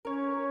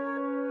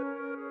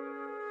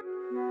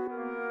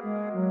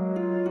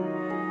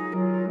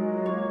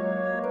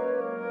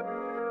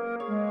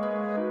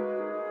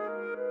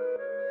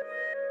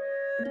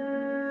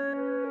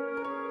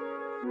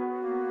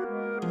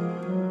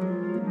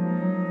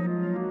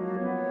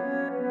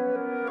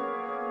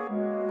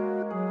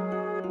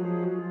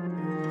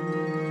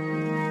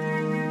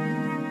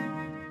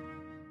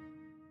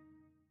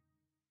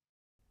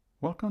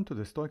Welcome to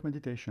the Stoic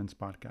Meditations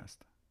podcast,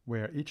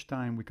 where each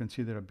time we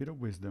consider a bit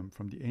of wisdom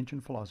from the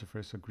ancient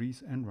philosophers of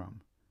Greece and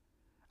Rome.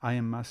 I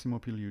am Massimo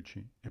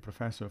Pigliucci, a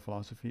professor of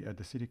philosophy at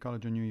the City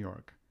College of New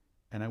York,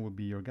 and I will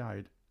be your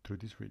guide through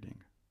this reading.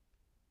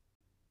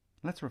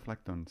 Let's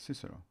reflect on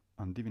Cicero,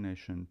 on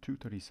Divination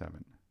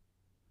 237.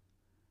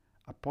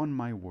 Upon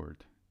my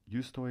word,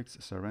 you Stoics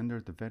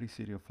surrendered the very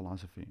city of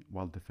philosophy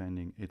while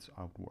defending its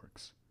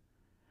outworks.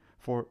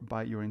 For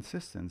by your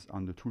insistence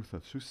on the truth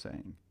of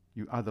soothsaying,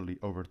 you utterly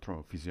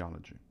overthrow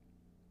physiology.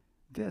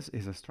 This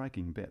is a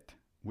striking bit,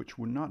 which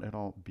would not at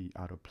all be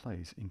out of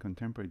place in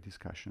contemporary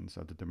discussions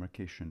of the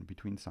demarcation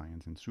between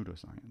science and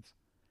pseudoscience.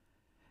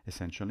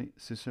 Essentially,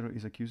 Cicero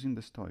is accusing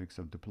the Stoics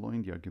of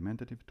deploying the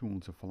argumentative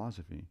tools of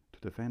philosophy to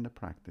defend a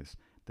practice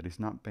that is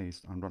not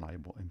based on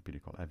reliable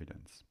empirical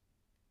evidence.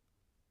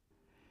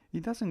 He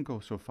doesn't go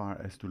so far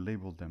as to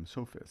label them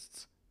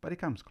sophists, but he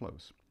comes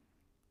close.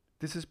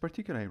 This is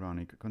particularly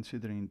ironic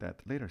considering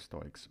that later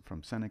Stoics,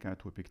 from Seneca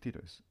to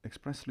Epictetus,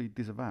 expressly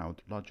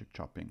disavowed logic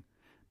chopping,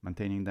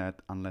 maintaining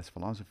that unless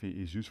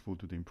philosophy is useful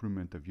to the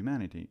improvement of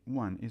humanity,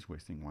 one is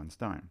wasting one's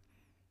time.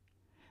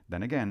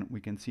 Then again,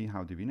 we can see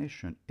how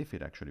divination, if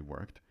it actually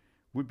worked,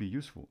 would be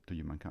useful to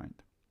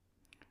humankind.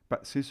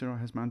 But Cicero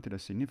has mounted a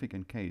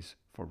significant case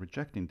for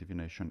rejecting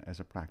divination as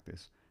a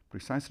practice,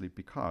 precisely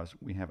because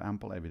we have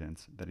ample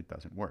evidence that it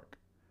doesn't work.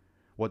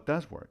 What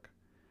does work?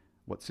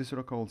 What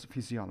Cicero calls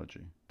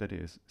physiology, that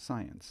is,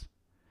 science.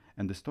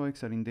 And the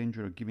Stoics are in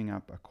danger of giving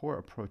up a core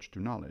approach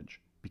to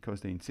knowledge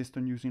because they insist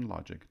on using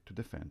logic to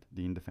defend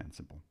the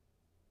indefensible.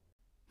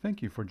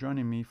 Thank you for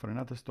joining me for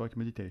another Stoic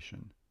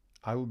meditation.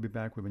 I will be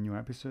back with a new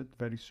episode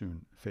very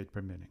soon, fate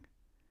permitting.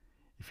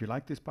 If you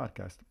like this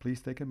podcast,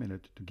 please take a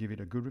minute to give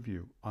it a good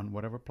review on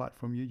whatever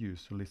platform you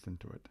use to listen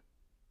to it.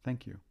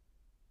 Thank you.